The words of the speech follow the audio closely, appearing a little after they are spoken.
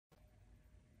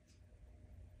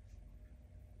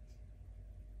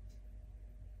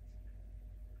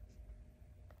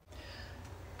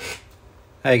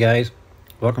Hey guys,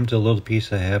 welcome to a little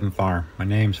piece of heaven farm. My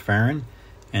name's Farron,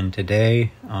 and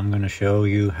today I'm going to show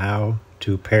you how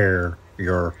to pair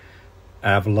your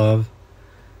Adalov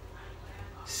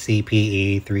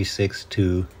CPE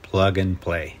 362 plug and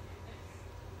play.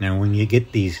 Now when you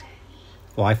get these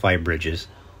Wi-Fi bridges,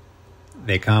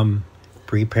 they come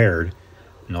pre-paired,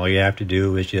 and all you have to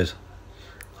do is just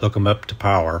hook them up to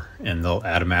power and they'll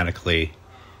automatically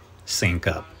sync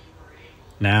up.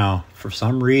 Now for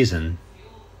some reason,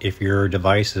 if your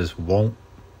devices won't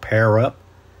pair up,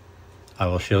 I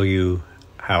will show you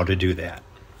how to do that.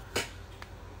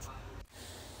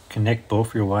 Connect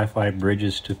both your Wi-Fi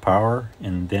bridges to power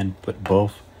and then put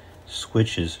both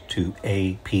switches to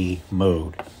AP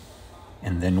mode,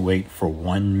 and then wait for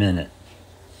 1 minute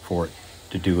for it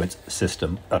to do its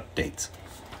system updates.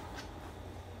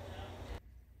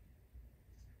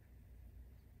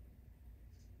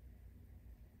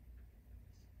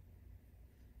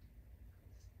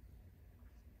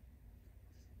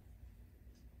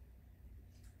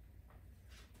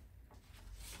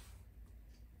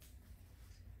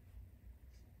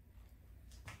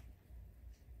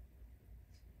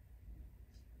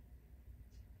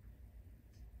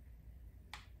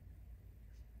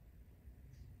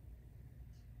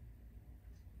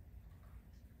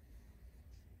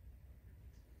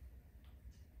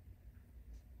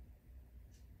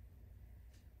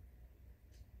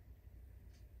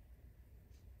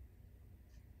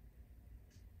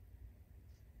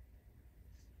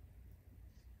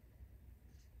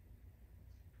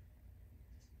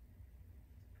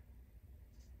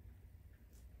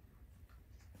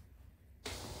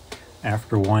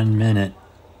 After 1 minute,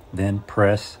 then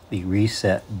press the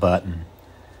reset button,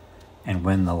 and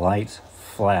when the lights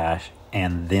flash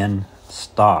and then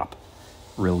stop,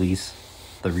 release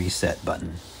the reset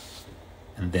button,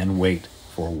 and then wait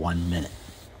for 1 minute.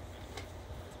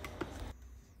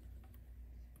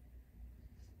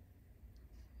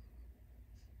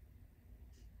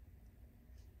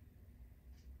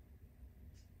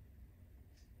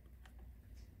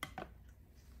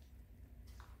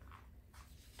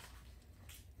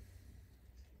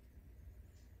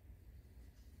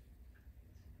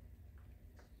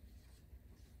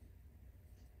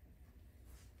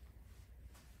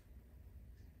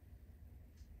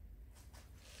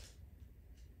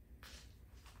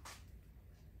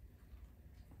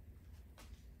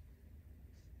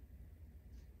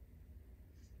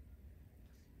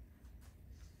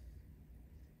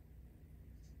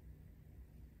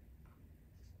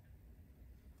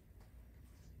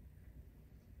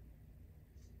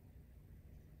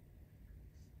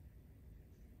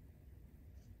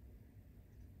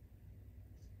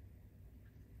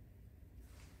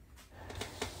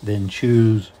 Then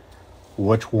choose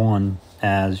which one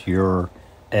as your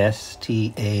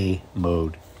STA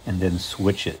mode, and then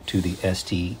switch it to the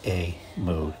STA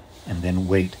mode, and then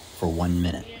wait for 1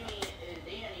 minute.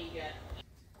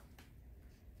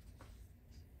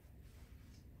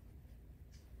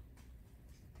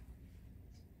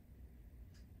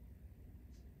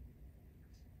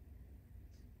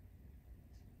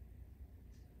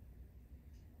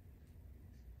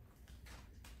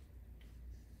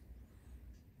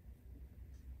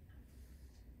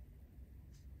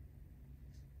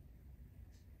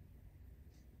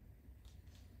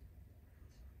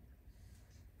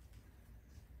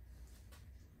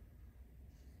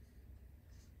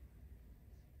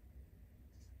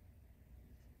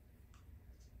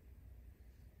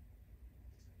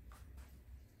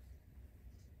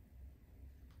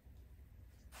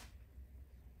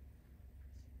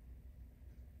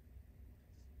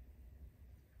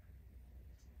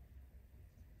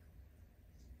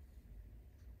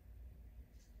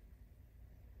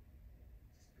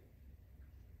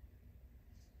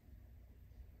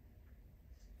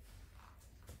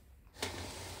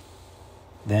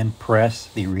 Then press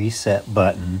the reset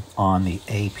button on the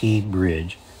AP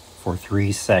bridge for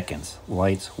 3 seconds.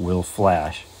 Lights will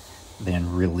flash,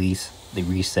 then release the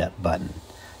reset button.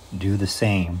 Do the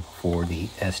same for the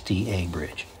STA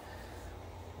bridge.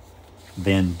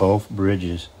 Then both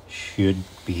bridges should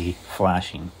be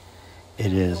flashing.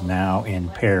 It is now in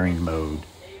pairing mode.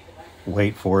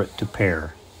 Wait for it to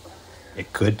pair.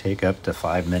 It could take up to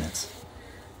 5 minutes.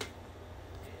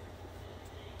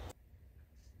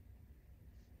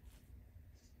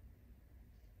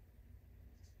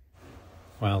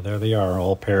 Well, there they are,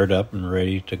 all paired up and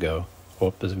ready to go.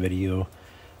 Hope this video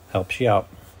helps you out.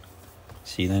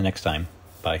 See you the next time.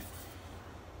 Bye.